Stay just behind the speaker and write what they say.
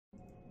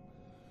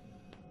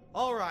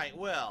All right,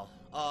 well.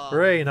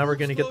 Hooray, now we're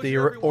going to get the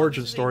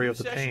origin story of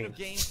the pain.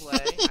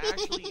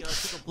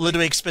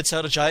 Ludwig spits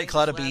out a giant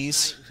cloud of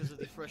bees. Because of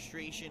the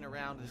frustration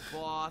around his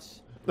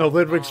boss. No,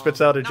 Ludwig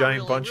spits out a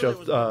giant bunch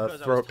of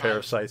throat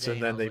parasites,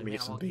 and then they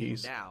meet some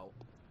bees.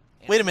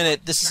 Wait a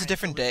minute, this is a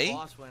different day?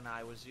 When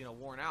I was,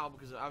 worn out,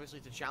 because obviously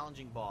it's a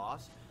challenging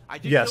boss.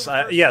 Yes,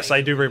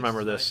 I do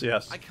remember this,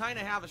 yes. I kind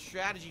of have a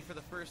strategy for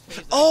the first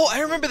phase. Oh,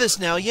 I remember this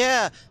now,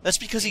 yeah. That's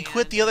because he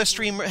quit the other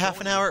stream half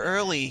an hour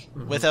early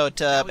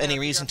without any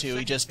reason to.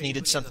 He just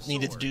needed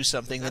to do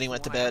something, then he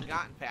went to bed.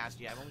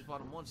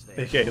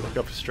 Okay, look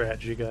up a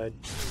strategy guide.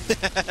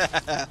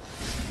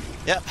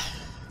 Yep.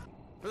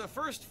 For the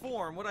first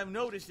form, what I've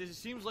noticed is it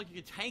seems like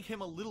you can tank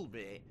him a little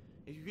bit.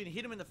 If you can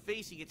hit him in the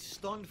face, he gets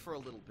stunned for a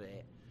little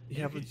bit.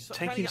 Yeah, but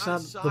tanking's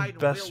not the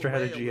best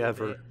strategy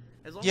ever.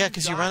 Yeah,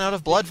 because you run out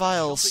of blood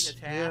vials.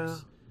 Yeah.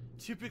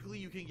 Typically,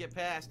 you can get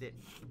past it.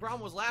 The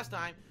problem was last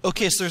time...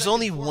 Okay, so there's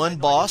only one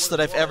boss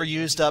that I've ever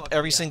used up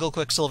every single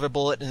Quicksilver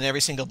bullet and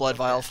every single blood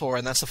vial for,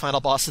 and that's the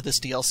final boss of this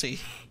DLC.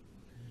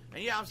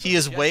 He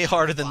is way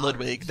harder than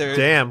Ludwig.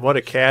 Damn, what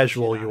a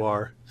casual you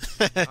are.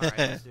 Alright,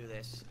 let's do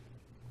this.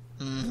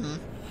 Mm-hmm.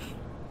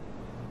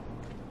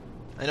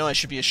 I know I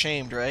should be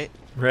ashamed, right?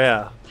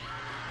 Yeah.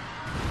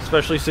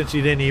 Especially since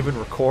you didn't even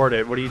record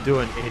it. What are you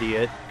doing,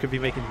 idiot? Could be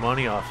making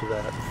money off of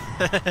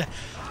that.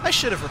 I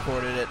should have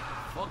recorded it.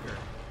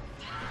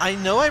 I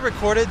know I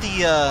recorded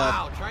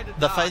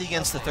the fight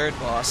against the third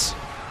boss.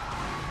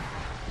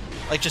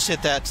 Like, just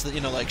hit that,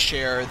 like,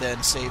 share,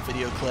 then save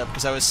video clip,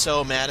 because I was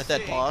so mad at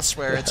that boss,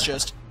 where it's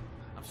just...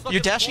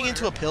 You're dashing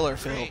into a pillar,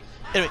 Phil.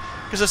 Anyway,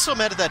 because I was so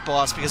mad at that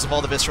boss because of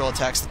all the visceral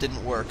attacks that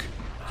didn't work.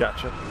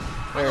 Gotcha.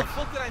 Where the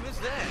fuck did I miss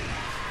that?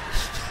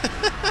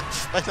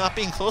 By not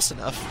being close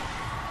enough.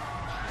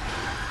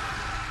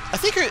 I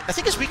think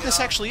his weakness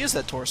actually is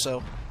that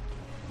torso.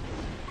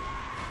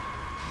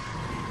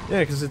 Yeah,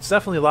 because it's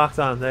definitely locked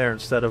on there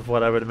instead of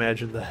what I would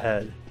imagine the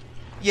head.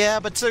 Yeah,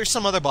 but there's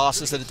some other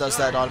bosses that it does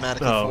that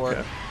automatically for.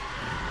 Okay.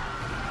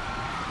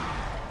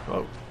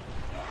 Oh.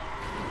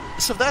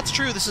 So if that's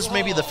true, this is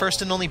maybe the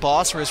first and only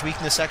boss where his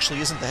weakness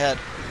actually isn't the head.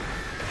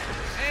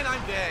 And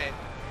I'm dead.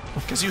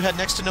 Because you had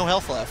next to no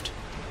health left.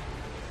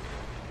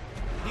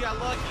 He got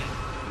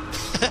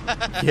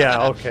lucky.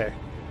 Yeah, okay.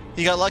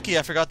 He got lucky,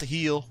 I forgot to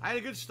heal. I had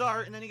a good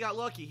start, and then he got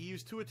lucky. He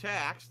used 2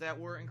 attacks that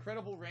were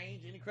incredible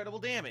range and incredible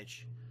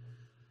damage.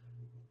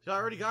 So I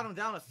already got him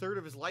down a third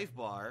of his life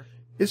bar.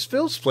 Is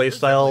Phil's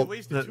playstyle...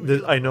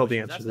 I know the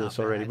answer to this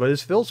already, but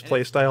is Phil's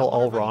playstyle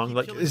all wrong?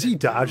 Like, is he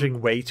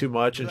dodging way too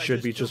much and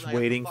should be just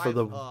waiting for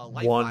the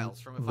one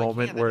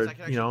moment where,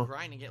 you know...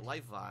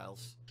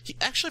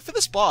 Actually, for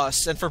this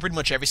boss, and for pretty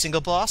much every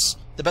single boss,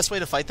 the best way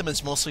to fight them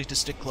is mostly to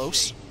stick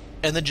close,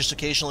 and then just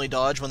occasionally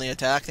dodge when they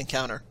attack and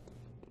counter.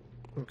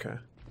 Okay.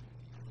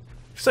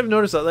 Because I've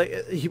noticed that, like,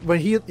 when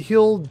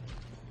he'll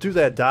do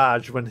that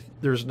dodge when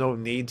there's no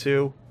need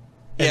to,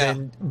 and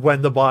then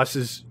when the boss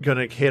is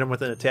gonna hit him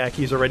with an attack,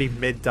 he's already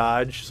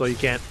mid-dodge, so you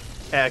can't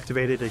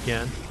activate it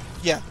again.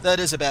 Yeah, that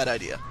is a bad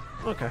idea.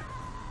 Okay.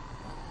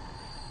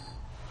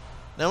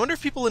 Now I wonder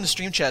if people in the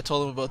stream chat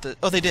told him about that.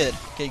 Oh, they did.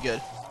 Okay,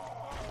 good.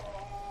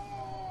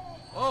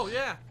 Oh,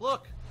 yeah,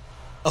 look.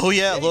 Oh,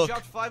 yeah, look. He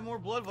dropped 5 more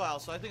blood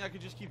vials, so I think I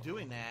could just keep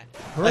doing that.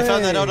 Hooray. I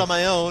found that out on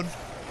my own.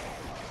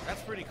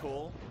 That's pretty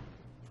cool.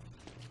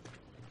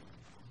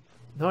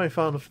 Now I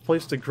found a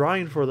place to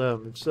grind for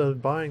them instead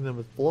of buying them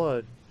with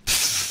blood.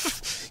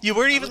 You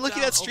weren't even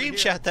looking at stream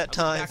chat that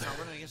time. I'm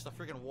running against the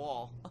friggin'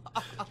 wall.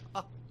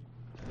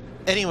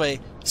 Anyway,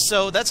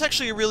 so that's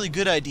actually a really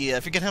good idea.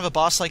 If you're gonna have a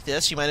boss like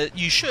this,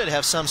 you should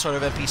have some sort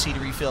of NPC to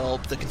refill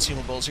the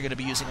consumables you're gonna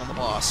be using on the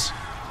boss.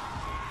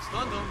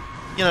 Stunned him.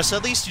 You know, so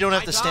at least you don't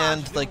have to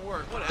stand like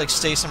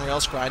stay somewhere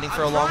else grinding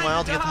for a long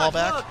while to get them all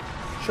back.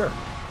 Sure.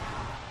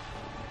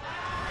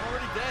 I'm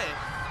already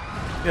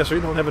dead. Yeah, so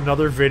you don't have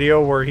another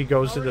video where he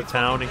goes into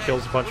town and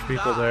kills a bunch of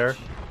people there.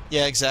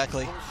 Yeah,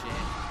 exactly. Look,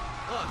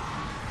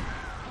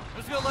 I'm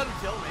just gonna let him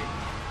kill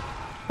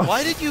me.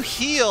 Why did you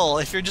heal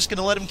if you're just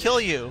gonna let him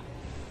kill you?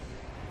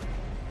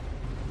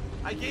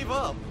 I gave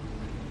up.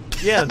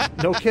 Yeah,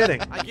 no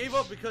kidding. I gave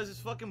up because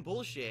it's fucking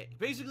bullshit.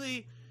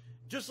 Basically,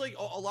 just like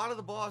a lot of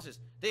the bosses,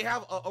 they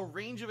have a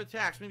range of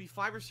attacks, maybe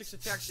 5 or 6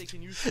 attacks they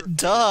can use for...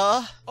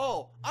 Duh!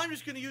 Oh, I'm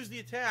just gonna use the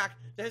attack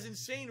that has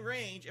insane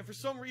range, and for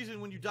some reason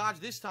when you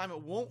dodge this time,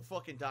 it won't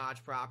fucking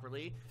dodge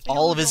properly.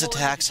 All of his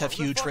attacks have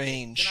huge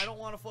range. Then I don't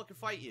want to fucking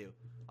fight you.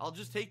 I'll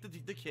just take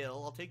the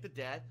kill, I'll take the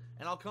death,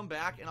 and I'll come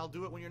back and I'll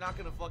do it when you're not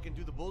gonna fucking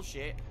do the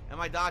bullshit, and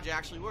my dodge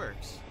actually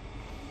works.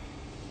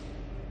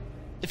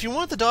 If you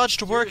want the dodge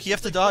to work, you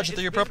have to dodge at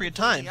the appropriate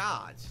time.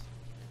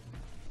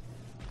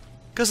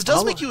 Because it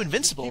does make you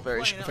invincible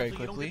very quickly.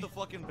 You don't get the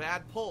fucking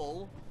bad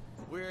pull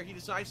where he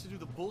decides to do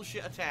the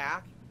bullshit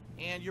attack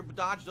and your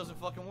dodge doesn't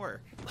fucking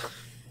work.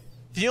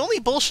 The only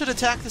bullshit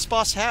attack this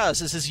boss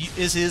has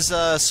is his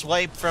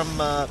swipe from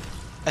I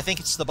think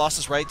it's the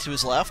boss's right to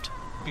his left,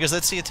 because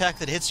that's the attack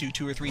that hits you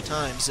 2 or 3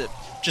 times. It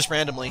just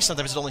randomly.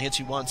 Sometimes it only hits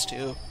you once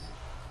too.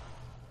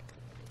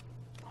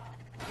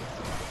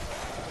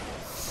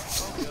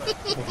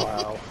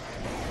 Wow.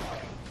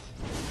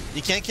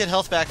 You can't get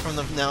health back from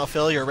them now,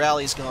 Phil. Your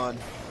rally's gone.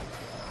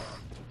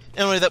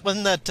 Anyway,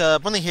 when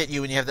they hit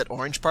you and you have that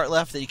orange part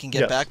left that you can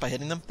get back by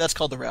hitting them, that's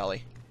called the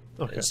rally.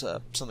 Okay. It's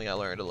something I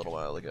learned a little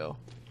while ago.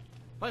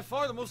 By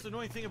far, the most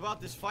annoying thing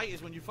about this fight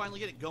is when you finally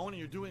get it going and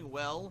you're doing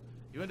well,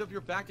 you end up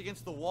your back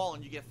against the wall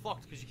and you get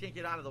fucked because you can't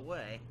get out of the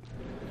way.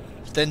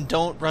 Then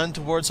don't run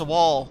towards a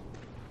wall.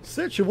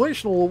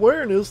 Situational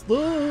awareness,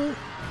 though.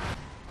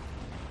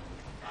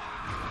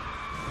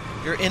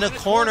 You're in a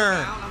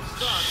corner.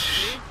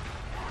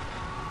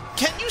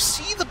 Can't you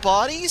see the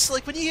bodies?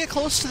 Like, when you get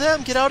close to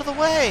them, get out of the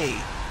way.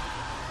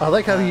 I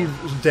like how he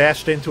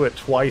dashed into it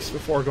twice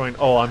before going,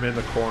 oh, I'm in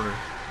the corner.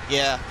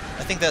 Yeah,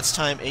 I think that's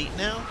time 8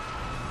 now.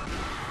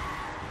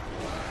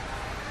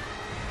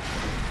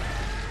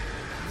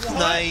 What?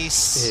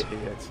 Nice.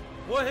 Idiot.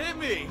 What hit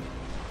me?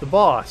 The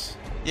boss.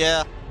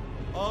 Yeah.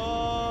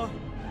 Now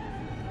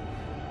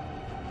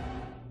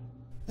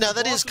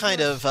that is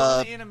kind of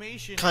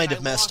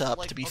messed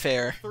up, to be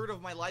fair.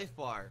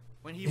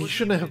 He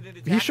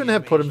shouldn't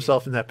have put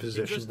himself in that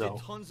position, though.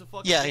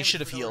 Yeah, he should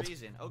have healed.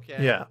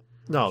 Okay. Yeah.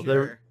 No,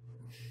 Sure.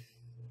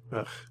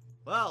 Ugh.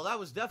 Well, that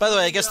was definitely. By the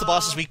way, I guess the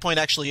boss's weak point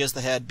actually is the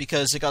head,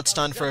 because it got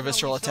stunned for a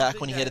visceral attack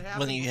when he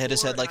hit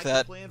his head like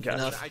that.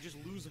 I just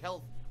lose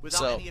health without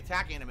So, any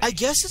attack animation. I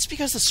guess it's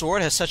because the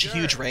sword has such a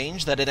huge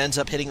range that it ends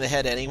up hitting the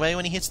head anyway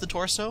when he hits the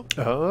torso.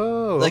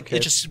 Oh, Like okay.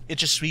 it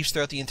just sweeps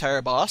throughout the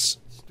entire boss.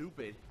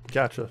 Stupid.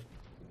 Gotcha.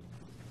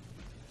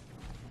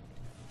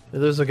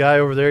 There's a guy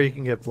over there you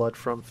can get blood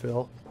from,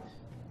 Phil.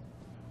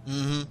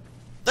 Mm-hmm.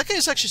 That guy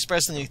is actually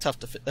surprisingly tough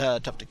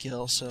to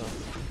kill. So.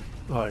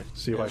 Oh, I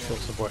see why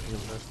Phil's avoiding him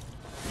there.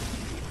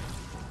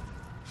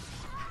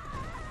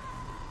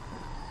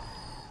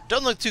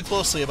 Don't look too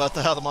closely about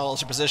how the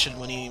models are positioned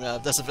when he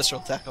does a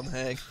visceral attack on the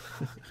hag.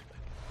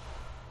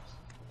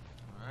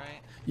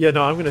 Alright. Yeah,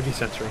 no, I'm going to be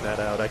censoring that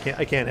out. I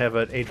can't have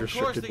an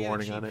age-restricted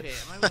warning on it.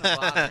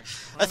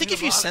 I think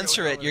if you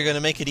censor it, you're going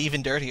to make it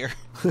even dirtier.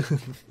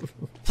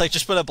 Like,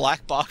 just put a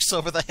black box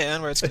over the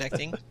hand where it's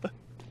connecting.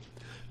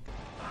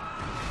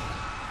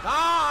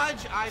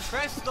 Dodge! I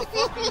pressed the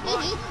fucking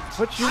button.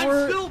 But you I'm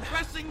were... still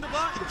pressing the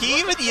button. He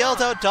even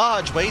yelled out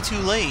dodge way too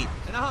late.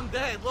 And now I'm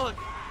dead. Look.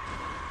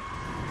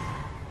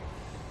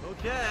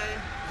 Okay.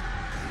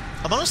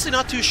 I'm honestly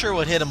not too sure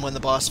what hit him when the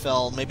boss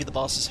fell. Maybe the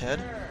boss's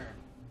head?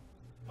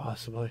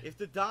 Possibly. If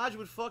the dodge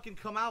would fucking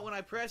come out when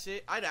I press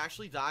it, I'd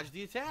actually dodge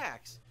the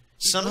attacks.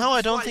 Somehow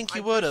I don't think he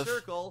would have.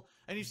 Circle,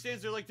 and he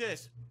stands there like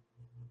this,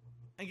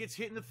 and gets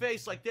hit in the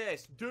face like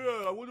this. Dude,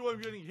 I wonder why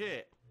I'm getting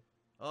hit.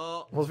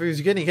 Well, if he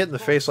was getting hit in the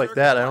face like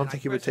that, I don't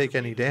think he would take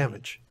any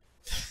damage.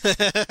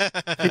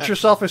 Hit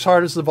yourself as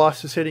hard as the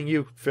boss is hitting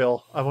you,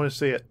 Phil. I want to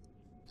see it.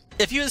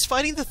 If he was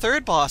fighting the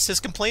third boss,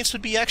 his complaints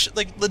would be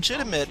actually like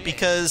legitimate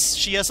because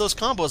she has those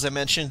combos I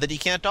mentioned that he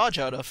can't dodge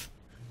out of.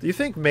 Do you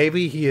think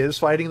maybe he is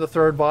fighting the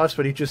third boss,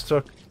 but he just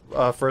took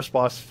first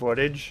boss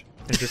footage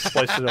and just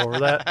spliced it over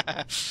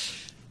that?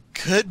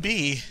 Could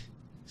be.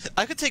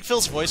 I could take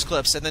Phil's voice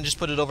clips and then just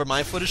put it over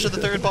my footage of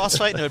the third boss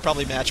fight, and it would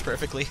probably match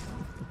perfectly.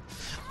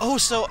 Oh,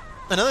 so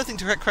another thing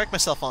to correct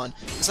myself on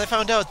is I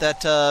found out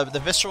that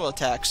the visceral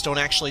attacks don't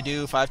actually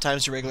do 5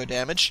 times your regular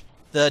damage.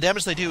 The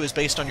damage they do is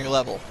based on your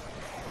level,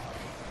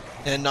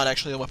 and not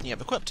actually the weapon you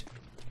have equipped.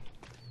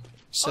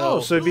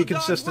 So, so it'd be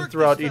consistent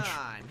throughout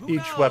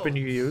each weapon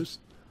you use?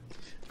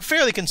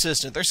 Fairly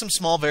consistent. There's some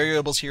small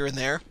variables here and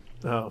there.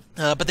 Oh.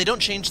 But they don't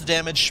change the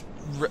damage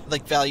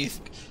value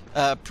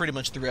pretty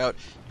much throughout.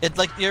 It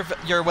like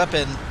your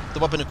weapon, the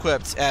weapon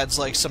equipped, adds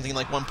like something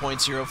like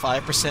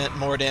 1.05%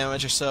 more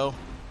damage or so.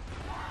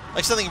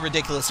 Like something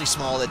ridiculously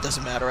small that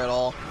doesn't matter at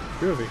all.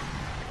 Groovy.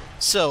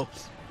 So,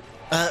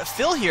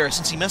 Phil here,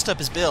 since he messed up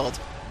his build,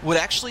 would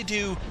actually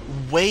do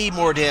way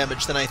more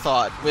damage than I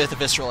thought with a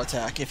visceral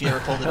attack if he ever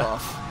pulled it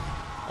off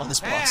on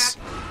this boss.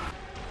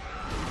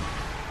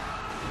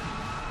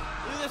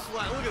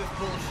 Look at this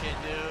bullshit,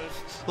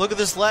 dude. Look at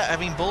this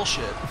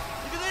bullshit.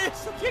 Look at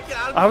this. I'm kicking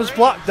out of I was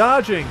block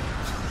dodging.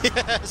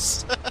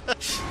 Yes.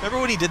 Remember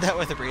when he did that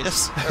with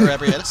Abritus? Or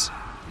Abritus?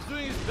 He's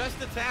doing his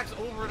best attacks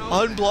over and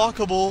over.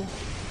 Unblockable.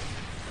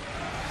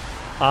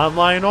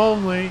 Online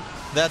only.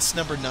 That's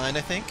number 9,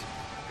 I think.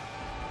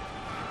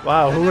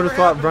 Wow, That who would have never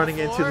thought happened running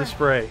before? into the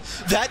spray?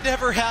 That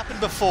never happened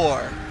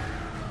before.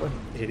 What an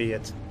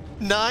idiot.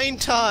 9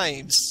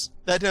 times.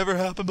 That never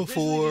happened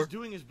Basically before. just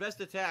doing his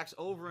best attacks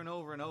over and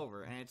over and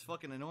over, and it's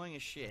fucking annoying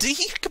as shit. Did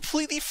he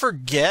completely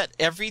forget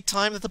every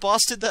time that the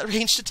boss did that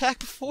ranged attack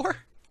before?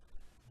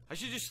 I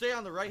should just stay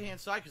on the right-hand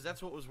side because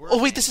that's what was working.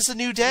 Oh wait, this is a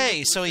new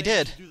day, so he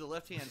did. Do the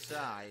left-hand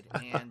side,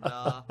 and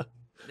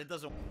it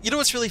doesn't. You know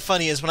what's really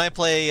funny is when I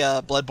play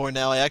Bloodbored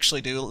now, I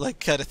actually do like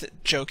kind of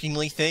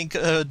jokingly think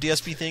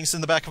DSP things in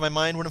the back of my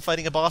mind when I'm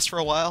fighting a boss for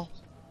a while.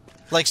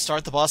 Like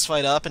start the boss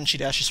fight up and she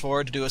dashes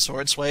forward to do a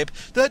sword swipe.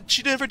 That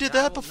she never did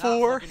that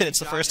before, and it's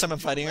the first time I'm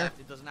fighting her.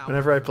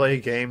 Whenever I play a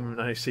game and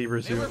I see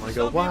resume, I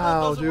go,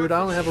 wow, dude,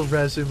 I don't have a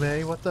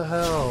resume. What the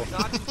hell?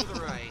 Dodging to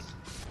the right.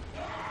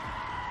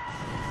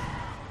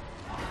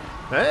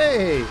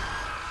 Hey!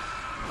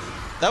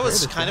 That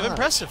was Great kind of job.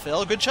 impressive,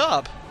 Phil. Good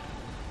job.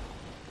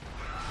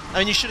 I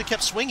mean, you should have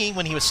kept swinging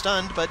when he was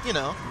stunned, but, you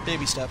know,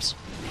 baby steps.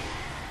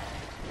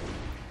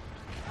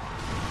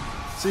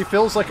 See,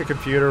 Phil's like a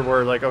computer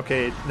where, like,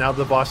 okay, now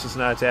the boss is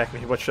not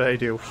attacking me. What should I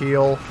do?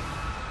 Heal,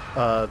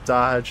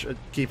 dodge,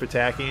 keep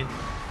attacking.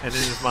 And in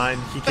his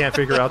mind, he can't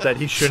figure out that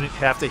he shouldn't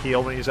have to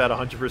heal when he's at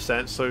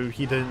 100%, so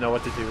he didn't know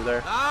what to do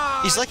there.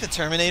 He's like the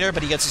Terminator,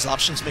 but he gets his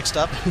options mixed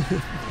up.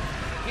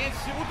 Can't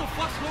see what the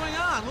fuck's going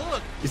on.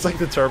 Look. He's like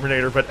the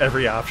Terminator, but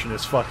every option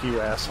is fuck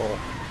you, asshole.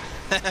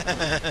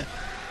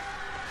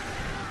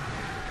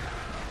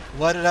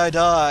 Why did I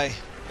die?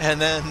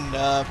 And then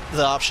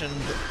the option,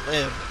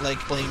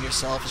 like, blame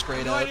yourself is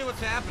grayed No out. idea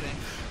what's happening.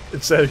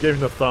 Instead of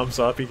giving the thumbs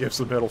up, he gives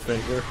the middle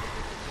finger.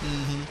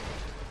 Mm-hmm.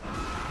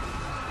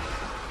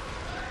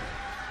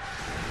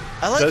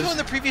 I like how in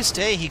the previous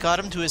day he got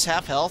him to his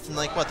half health in,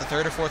 like, what, the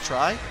 3rd or 4th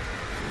try?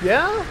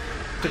 Yeah,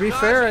 to be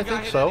fair, I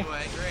think so.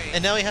 Anyway.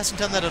 And now he hasn't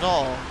done that at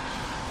all.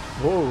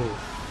 Whoa.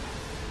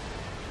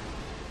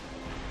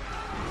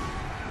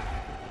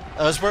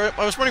 I was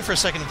wondering for a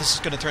second if this is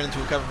going to turn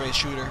into a cover-based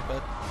shooter,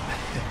 but...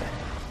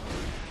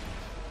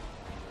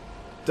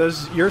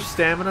 Does your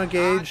stamina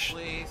gauge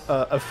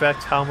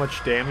affect how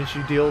much damage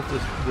you deal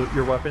to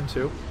your weapon,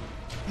 too?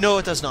 No,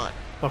 it does not.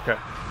 Okay.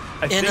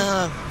 I think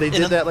they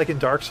did that like in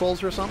Dark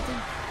Souls or something?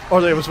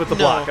 Or it was with the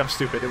block. I'm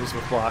stupid. It was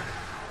with block.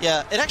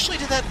 Yeah, it actually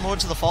did that in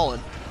Lords of the Fallen.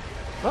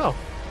 Oh.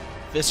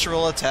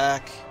 Visceral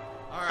attack.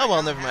 Oh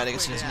well, never mind. I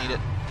guess he doesn't need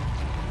it.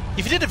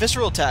 If you did a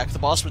visceral attack, the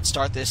boss would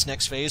start this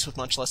next phase with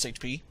much less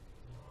HP.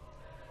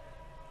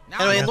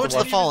 Anyway, in Lords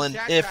of the Fallen,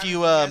 if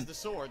you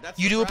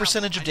you do a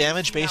percentage of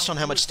damage based on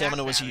how much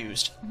stamina was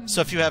used.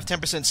 So if you have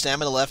 10%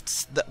 stamina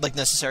left, like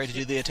necessary to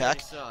do the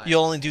attack, you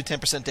only do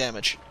 10%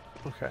 damage.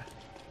 Okay.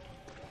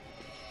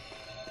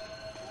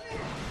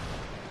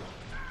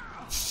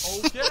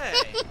 Okay,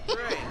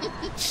 great.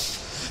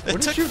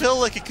 It took Phil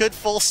like a good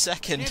full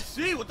second. Can't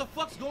see what the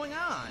fuck's going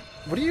on.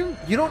 What do you...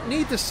 You don't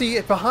need to see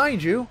it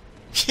behind you.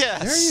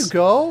 Yes. There you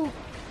go.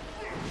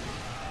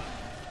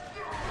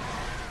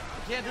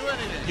 Can't do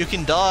anything. You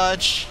can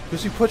dodge.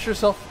 Because you put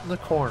yourself in the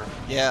corner.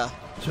 Yeah.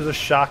 To the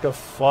shock of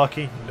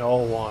fucking no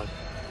one.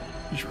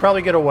 You should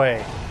probably get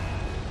away.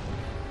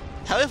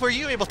 How were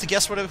you able to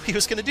guess what he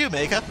was going to do,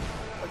 Mega?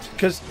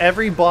 Because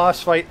every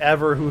boss fight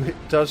ever who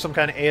does some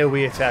kind of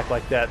AoE attack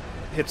like that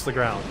hits the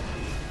ground.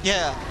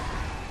 Yeah.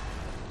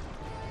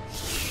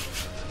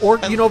 Or,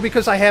 you know,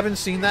 because I haven't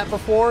seen that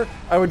before,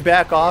 I would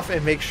back off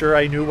and make sure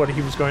I knew what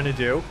he was going to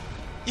do.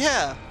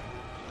 Yeah.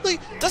 Like,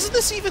 doesn't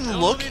this even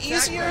look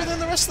easier than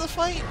the rest of the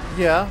fight?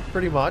 Yeah,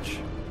 pretty much.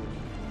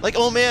 Like,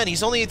 oh man,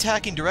 he's only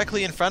attacking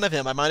directly in front of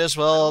him. I might as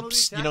well,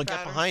 you know,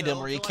 get behind him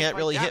where he can't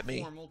really hit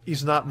me.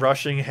 He's not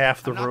rushing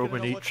half the room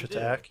in each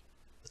attack.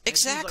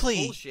 Exactly.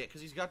 Like bullshit,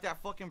 because he's got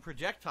that fucking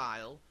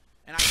projectile,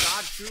 and I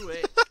dodged through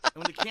it.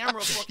 And when the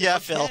camera fucking yeah,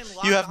 Phil,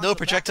 you have no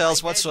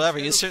projectiles whatsoever.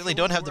 You certainly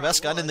don't have the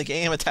best gun in the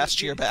game attached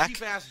to your back.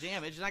 Fast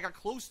damage, and I got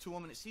close to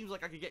him, and it seems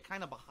like I could get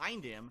kind of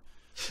behind him.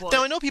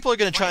 Now, I know people are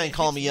going to try and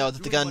call me out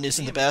that the gun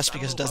isn't the best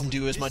because it doesn't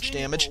do as much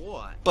damage,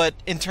 but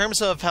in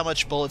terms of how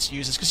much bullets it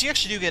uses, because you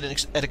actually do get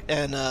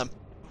an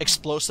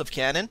explosive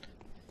cannon,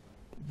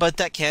 but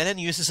that cannon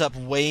uses up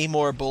way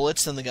more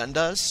bullets than the gun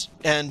does,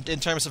 and in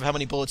terms of how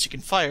many bullets you can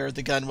fire,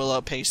 the gun will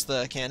outpace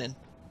the cannon.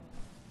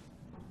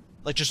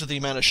 Like, just with the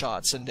amount of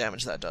shots and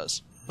damage that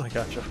does. I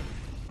gotcha.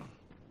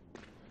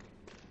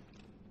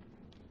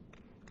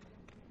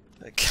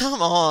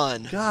 Come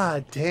on!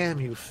 God damn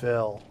you,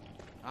 Phil.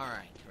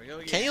 Alright, here we go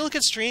again. Can't you look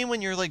at stream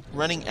when you're, like,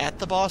 running at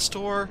the boss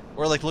door?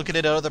 Or, like, look at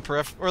it out of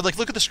the or, like,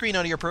 look at the screen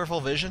out of your peripheral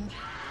vision?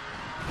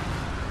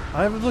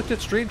 I haven't looked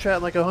at stream chat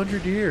in like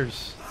 100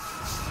 years.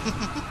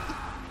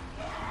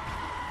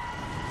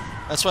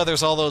 That's why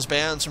there's all those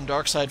bans from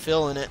Darkside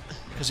Phil in it,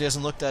 because he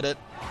hasn't looked at it.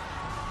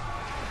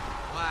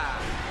 Wow.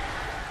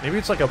 Maybe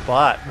it's like a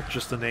bot with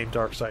just the name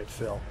Darkside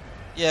Phil.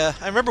 Yeah,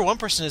 I remember one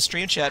person in his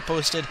stream chat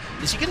posted,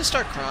 "Is he gonna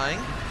start crying?"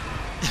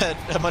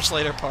 at a much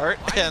later part,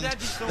 and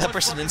that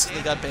person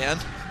instantly got banned.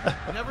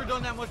 Never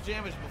done that much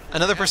damage before.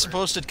 Another person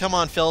posted, "Come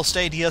on, Phil,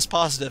 stay DS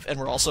positive," and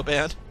we're also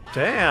banned.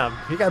 Damn,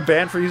 he got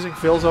banned for using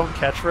Phil's own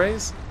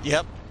catchphrase?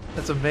 Yep.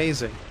 That's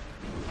amazing.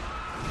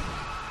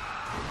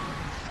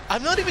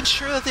 I'm not even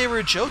sure that they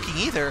were joking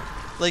either.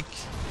 Like,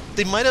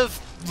 they might have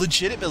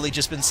legitimately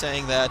just been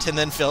saying that, and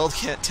then Phil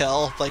can't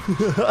tell. Like,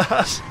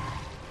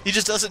 he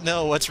just doesn't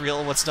know what's real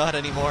and what's not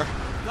anymore.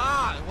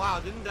 God, wow,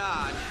 didn't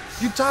dodge.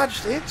 You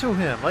dodged into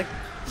him, like...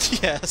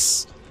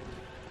 Yes.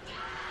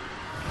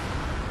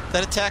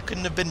 That attack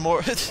couldn't have been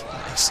more... That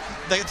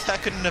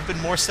attack couldn't have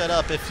been more set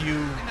up if you...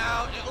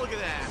 Now, look at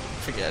that.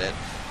 Forget it.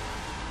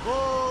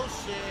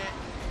 Bullshit.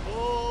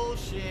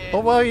 Bullshit. Oh,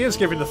 well, he is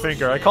giving the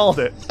finger. I called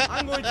it.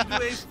 I'm going to do a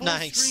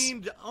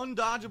full-streamed, Nice.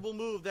 undodgeable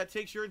move that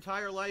takes your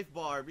entire life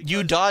bar.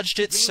 You dodged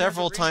it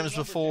several times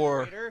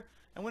before.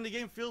 And when the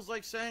game feels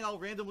like saying, I'll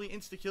randomly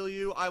insta-kill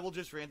you, I will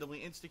just randomly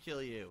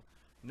insta-kill you.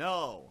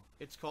 No.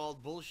 It's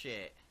called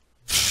bullshit.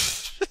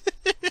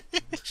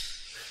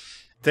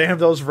 Damn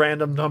those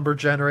random number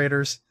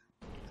generators.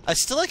 I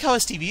still like how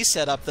his TV's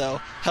set up, though.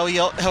 How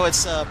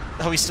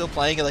he's still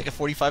playing at like a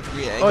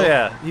 45-degree angle. Oh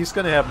yeah, he's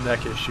gonna have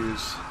neck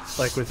issues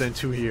like within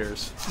 2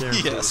 years.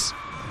 Yes.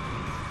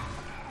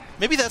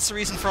 Maybe that's the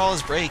reason for all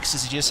his breaks,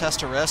 is he just has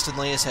to rest and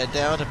lay his head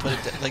down and put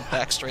it like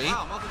back straight.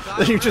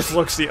 Then he just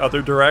looks the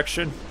other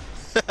direction.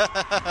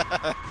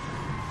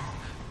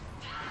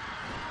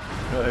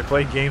 I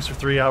played games for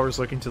 3 hours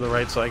looking to the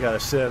right, so I gotta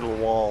sit at a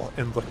wall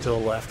and look to the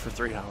left for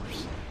 3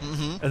 hours.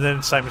 And then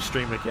it's time to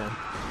stream again.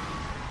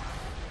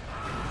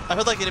 I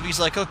would like it if he's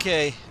like,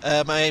 okay,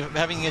 I'm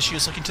having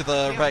issues looking to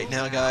the right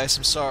now, guys,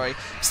 I'm sorry.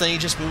 So then he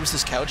just moves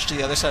his couch to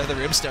the other side of the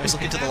room, so now he's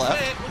looking to the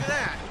left. Look at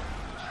that.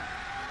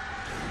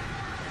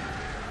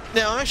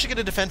 Now, I'm actually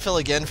going to defend Phil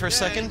again for a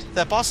second.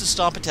 That boss's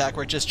stomp attack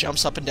where it just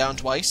jumps up and down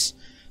twice,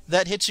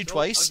 that hits you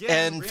twice,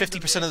 and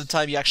 50% of the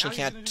time you actually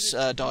can't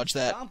dodge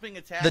that.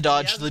 The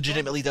dodge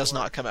legitimately does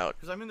not come out.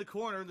 Because I'm in the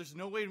corner, there's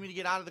no way for me to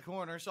get out of the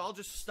corner, so I'll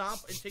just stomp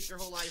and take your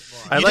whole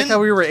life bar. I like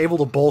how we were able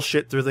to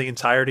bullshit through the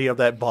entirety of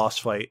that boss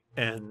fight,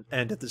 and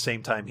at the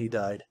same time he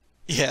died.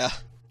 Yeah.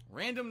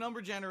 Random number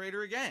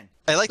generator again.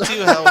 I like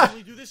too how...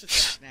 only do this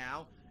attack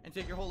now, and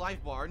take your whole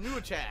life bar. New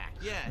attack,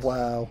 yes.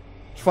 Wow.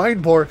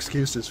 Find more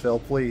excuses, Phil,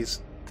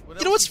 please.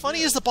 You know what's funny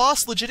is the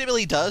boss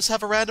legitimately does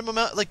have a random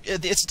amount, like,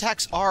 its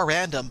attacks are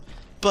random,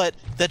 but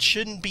that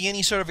shouldn't be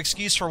any sort of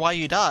excuse for why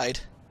you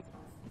died.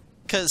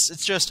 Because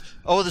it's just,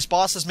 oh, this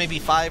boss has maybe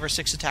 5 or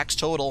 6 attacks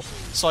total,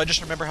 so I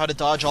just remember how to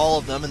dodge all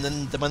of them, and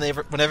then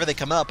whenever they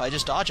come up, I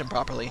just dodge them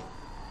properly.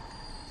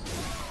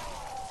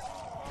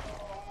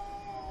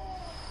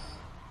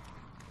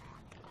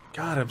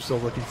 God, I'm still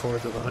looking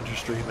forward to the 100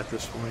 stream at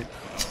this point.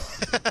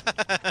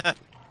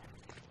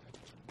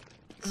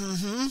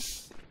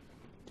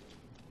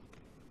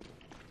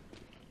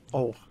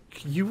 Oh,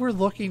 you were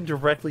looking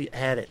directly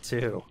at it,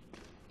 too.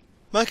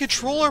 My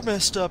controller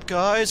messed up,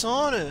 guys,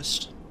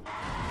 honest.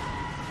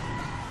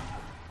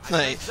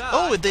 Right.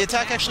 Oh, the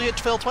attack actually hit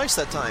Phil twice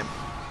that time.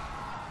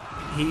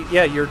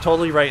 Yeah, you're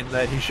totally right in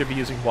that he should be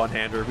using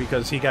one-hander,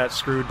 because he got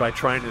screwed by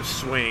trying to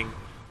swing,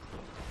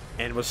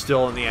 and was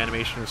still in the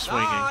animation of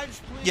swinging. Dodge,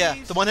 Yeah,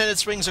 the one-handed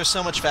swings are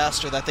so much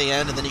faster that they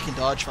end, and then he can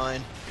dodge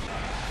fine.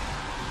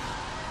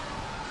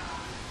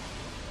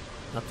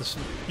 Not the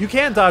you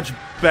can dodge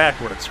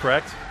backwards,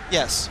 correct?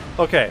 Yes.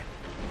 Okay.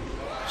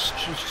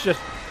 Just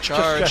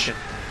Charge.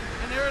 checking.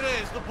 And there it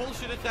is, the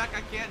bullshit attack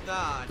I can't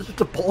dodge.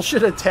 The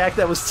bullshit attack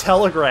that was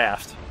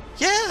telegraphed.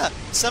 Yeah!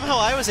 Somehow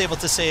I was able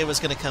to say it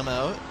was going to come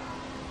out.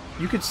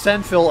 You could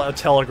send Phil a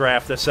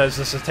telegraph that says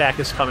this attack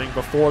is coming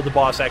before the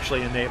boss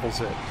actually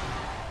enables it.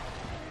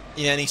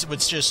 Yeah, and he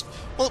was just...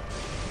 Well,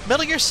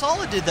 Metal Gear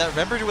Solid did that,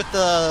 remember, with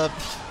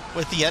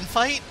the end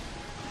fight?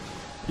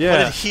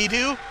 Yeah. What did he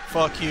do?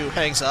 Fuck you,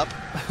 hangs up.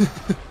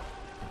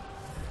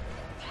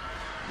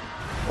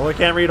 Well, I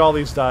can't read all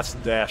these dots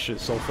and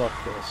dashes, so fuck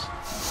this.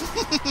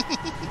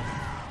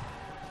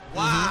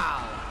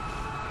 Wow.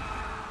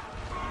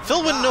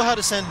 Phil wouldn't know how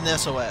to send an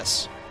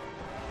SOS.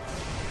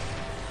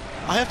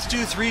 I have to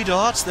do 3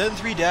 dots, then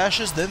 3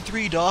 dashes, then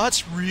 3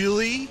 dots?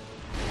 Really?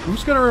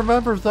 Who's gonna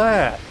remember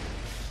that?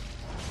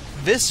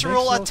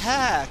 Visceral Makes no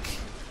attack!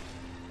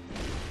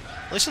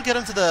 At least we'll get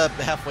him to the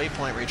halfway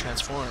point where he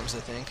transforms, I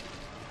think.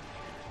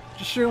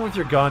 Just shoot him with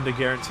your gun to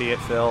guarantee it,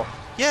 Phil.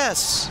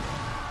 Yes!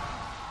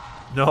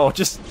 No,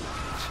 just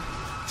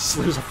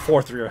lose a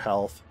fourth of your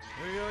health.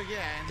 Here we go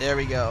again. There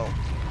we go.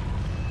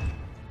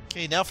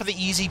 Okay, now for the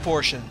easy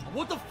portion.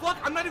 What the fuck?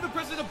 I'm not even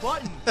pressing a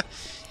button.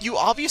 You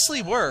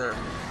obviously were.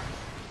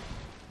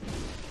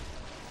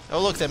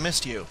 Oh look, that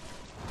missed you.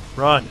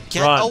 Run,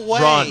 Get run,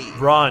 away. run,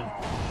 run.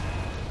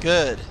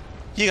 Good.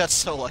 You got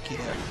so lucky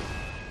there.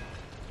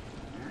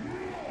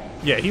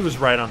 Yeah, he was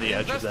right on the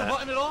edge of Press the that.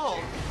 button at all.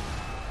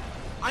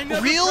 I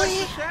never Really?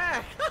 pressed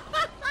attack.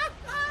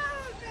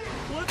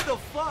 What the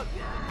fuck?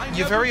 I You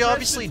never very pressed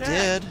obviously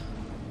attack. did.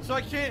 So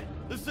I can't.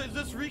 Let's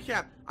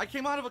recap. I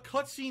came out of a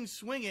cutscene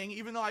swinging,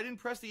 even though I didn't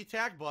press the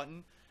attack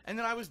button, and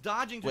then I was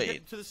dodging to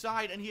get to the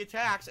side, and he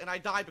attacks, and I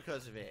die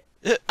because of it.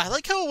 I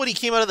like how when he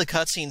came out of the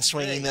cutscene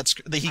swinging, Hey,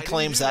 that he I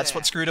claims didn't do that's that.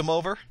 what screwed him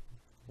over.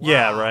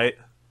 Yeah, Wow. right.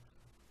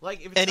 Like,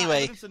 if it's not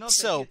Anyway, evidence enough that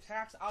so he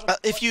attacks out of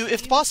if the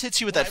cutscene, boss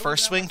hits you with when that I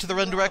first open swing up to a the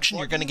run button, direction,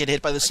 you're going to get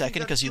hit by the I think second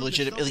that's because you proof that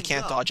legitimately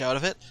can't something's dodge up. out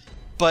of it.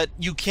 But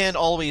you can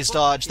always Fuck,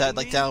 dodge you that kidding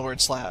like me? downward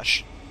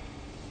slash.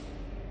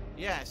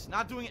 Yes,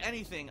 not doing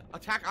anything.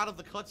 Attack out of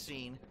the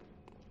cutscene.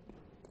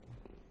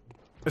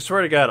 I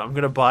swear to God, I'm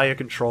gonna buy a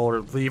controller,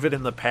 leave it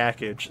in the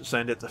package,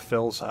 send it to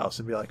Phil's house,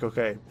 and be like,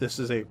 okay, this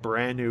is a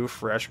brand new,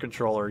 fresh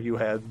controller. You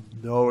had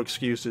no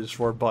excuses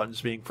for buttons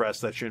being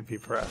pressed that shouldn't be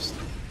pressed.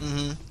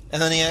 Mm-hmm.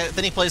 And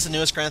then he plays the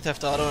newest Grand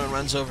Theft Auto and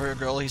runs over a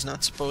girl he's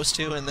not supposed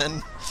to, and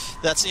then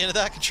that's the end of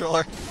that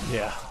controller.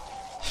 Yeah.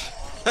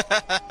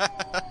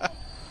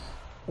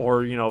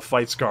 Or, you know,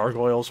 fights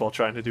gargoyles while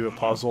trying to do a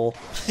puzzle.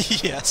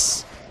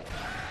 Yes.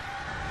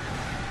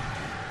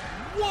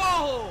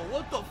 Whoa!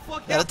 What the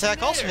fuck? That happened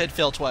attack also there? hit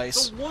Phil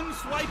twice. The one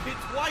swipe hit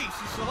twice.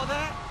 You saw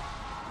that?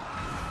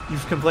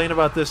 You've complained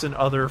about this in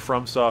other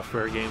From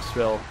Software games,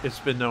 Phil. It's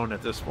been known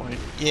at this point.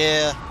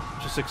 Yeah.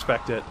 Just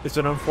expect it. It's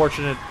an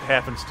unfortunate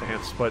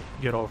happenstance, but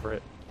get over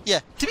it. Yeah,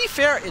 to be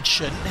fair, it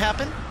shouldn't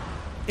happen.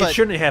 It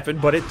shouldn't happen,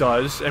 but it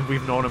does, and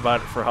we've known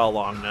about it for how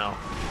long now?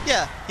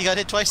 Yeah, he got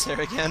hit twice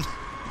there again.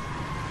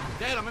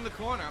 Dad, I'm in the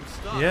corner. I'm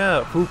stuck.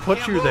 Yeah, who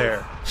put you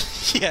there?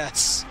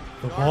 Yes.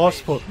 The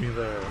boss put me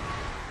there.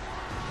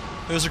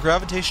 There was a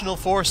gravitational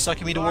force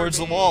sucking me towards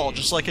the wall,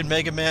 just like in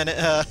Mega Man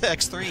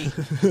X3.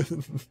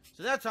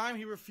 So that time,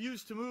 he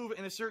refused to move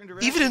in a certain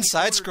direction. Even in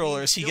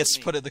side-scrollers, he gets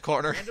put in the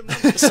corner.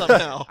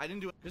 Somehow. I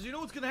didn't do it. Because you know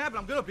what's going to happen?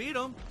 I'm going to beat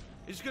him.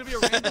 It's going to be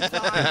a random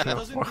time. He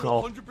doesn't do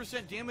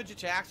 100% damage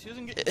attacks. He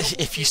doesn't get...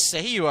 If you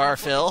say you are,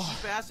 Phil.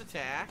 Fast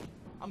attack.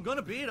 I'm going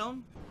to beat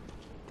him.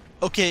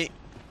 Okay.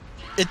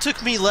 It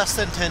took me less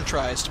than 10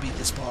 tries to beat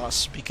this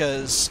boss,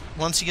 because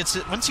once you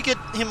get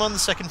him on the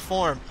second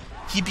form,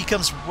 he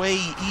becomes way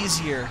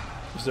easier.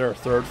 Is there a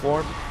third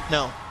form?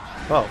 No.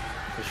 Oh,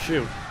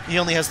 shoot. He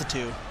only has the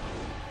 2.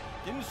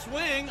 Didn't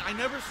swing. I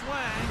never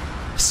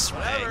swang.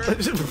 Swang.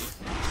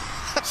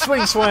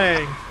 Swing,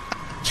 swang.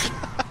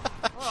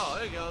 Oh,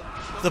 there you go.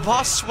 The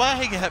boss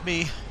swang at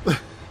me. It's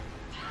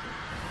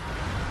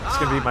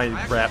gonna be my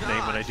rap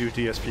name when I do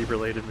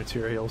DSP-related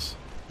materials.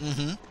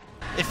 Mm-hmm.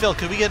 Hey Phil,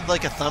 could we get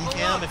like a thumb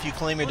cam if you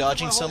claim you're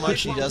dodging so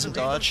much and he doesn't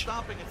dodge?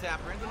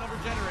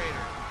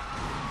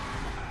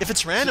 If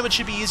it's random, it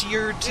should be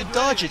easier to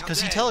dodge it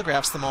because he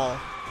telegraphs them all.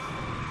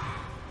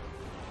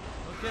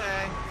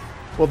 Okay.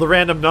 Well, the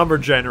random number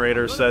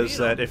generator says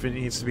that if it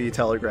needs to be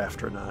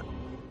telegraphed or not.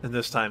 And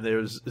this time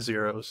there's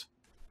zeros.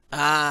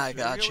 Ah, I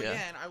gotcha.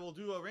 Again, I will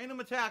do a random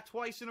attack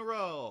twice in a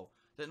row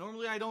that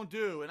normally I don't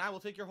do, and I will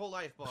take your whole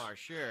life bar,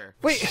 sure.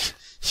 Wait,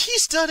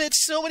 he's done it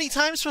so many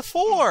times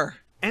before!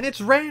 And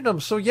it's random,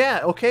 so yeah,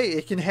 okay,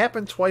 it can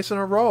happen twice in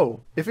a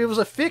row. If it was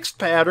a fixed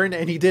pattern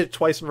and he did it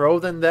twice in a row,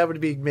 then that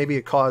would be maybe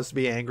a cause to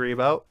be angry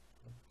about.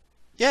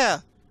 Yeah.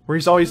 Where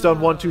he's always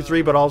done 1, 2,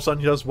 3, but all of a sudden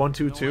he does 1,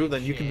 2, 2,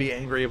 then you can be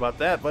angry about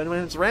that. But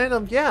when it's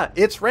random, yeah,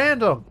 it's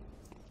random.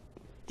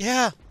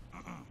 Yeah.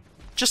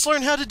 Just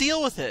learn how to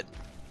deal with it.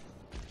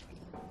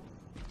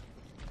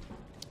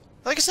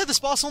 Like I said, this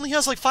boss only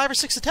has like 5 or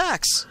 6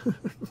 attacks.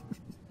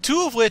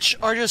 2 of which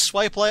are just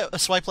swipe left,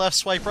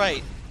 swipe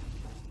right.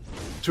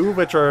 2 of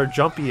which are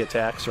jumpy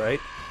attacks, right?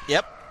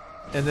 Yep.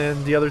 And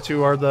then the other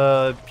 2 are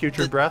the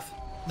putrid breath?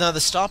 No, the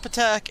stomp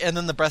attack and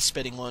then the breath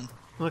spitting one.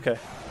 Okay.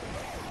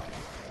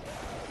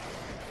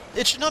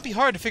 It should not be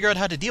hard to figure out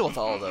how to deal with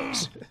all of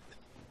those.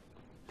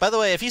 By the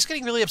way, if he's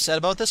getting really upset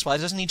about this, why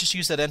doesn't he just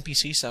use that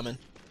NPC summon?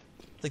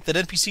 Like, that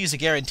NPC is a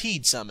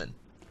guaranteed summon.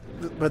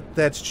 But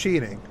that's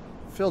cheating.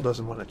 Phil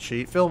doesn't want to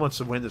cheat. Phil wants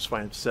to win this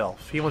by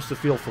himself. He wants to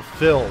feel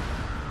fulfilled.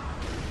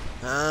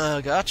 Ah,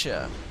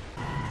 gotcha.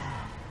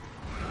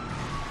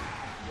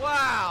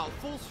 Wow,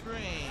 full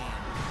screen.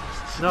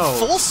 No.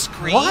 Full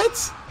screen?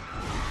 What?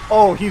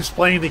 Oh, he's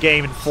playing the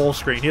game in full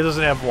screen. He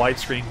doesn't have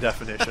widescreen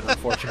definition,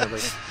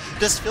 unfortunately.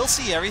 Does Phil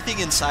see everything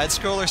in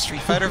side-scroller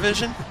Street Fighter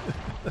vision?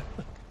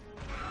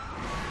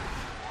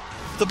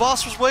 The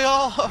boss was way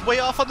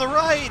off on the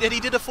right, and he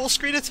did a full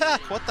screen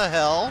attack. What the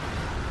hell?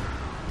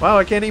 Wow,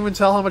 I can't even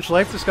tell how much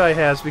life this guy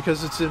has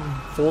because it's in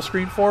full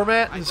screen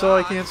format, and so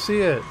I can't see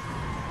it.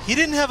 He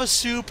didn't have a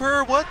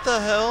super? What the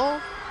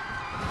hell?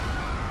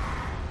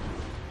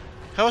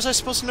 How was I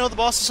supposed to know the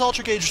boss's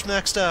Ultra Gauge was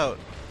maxed out?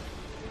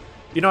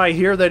 You know, I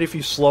hear that if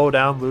you slow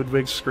down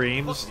Ludwig's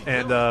screams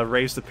and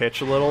raise the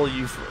pitch a little,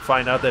 you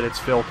find out that it's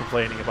Phil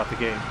complaining about the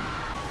game.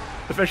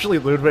 Eventually,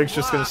 Ludwig's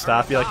just going to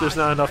stop you. Like, there's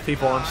not enough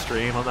people on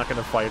stream. I'm not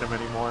going to fight him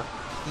anymore.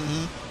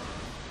 Mm-hmm.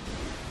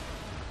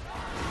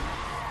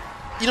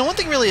 You know, one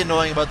thing really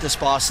annoying about this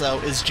boss, though,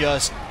 is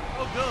just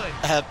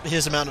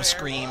his amount of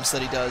screams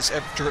that he does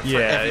for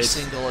every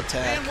single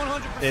attack.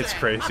 It's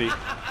crazy.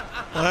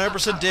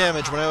 100%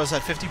 damage when I was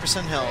at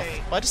 50% health.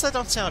 Why does that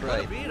not sound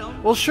right?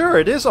 Well, sure,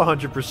 it is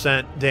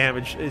 100%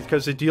 damage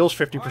because it deals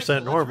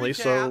 50% normally,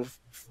 so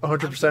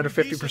 100% of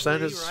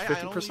 50% is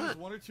 50%.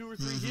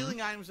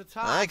 Mm-hmm.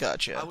 I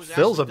gotcha.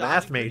 Phil's a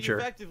math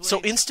major. So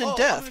instant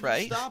death,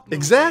 right?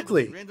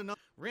 Exactly.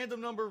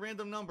 Random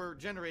number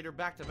generator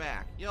back to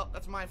back. Yep,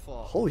 that's my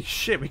fault. Holy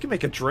shit, we can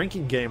make a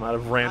drinking game out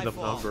of random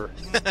number.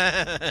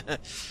 I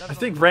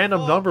think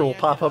random number will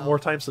pop up more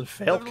times than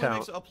fail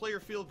count.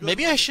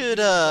 Maybe I should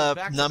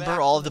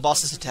number all of the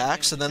boss's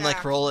attacks and then like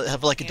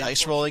have like a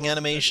dice rolling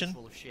animation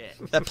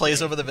that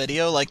plays over the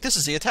video. Like, this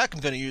is the attack I'm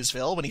going to use,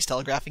 Phil, when he's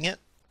telegraphing it.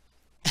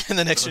 And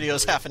the next video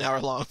is half an hour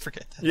long.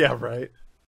 Forget that. Yeah, right.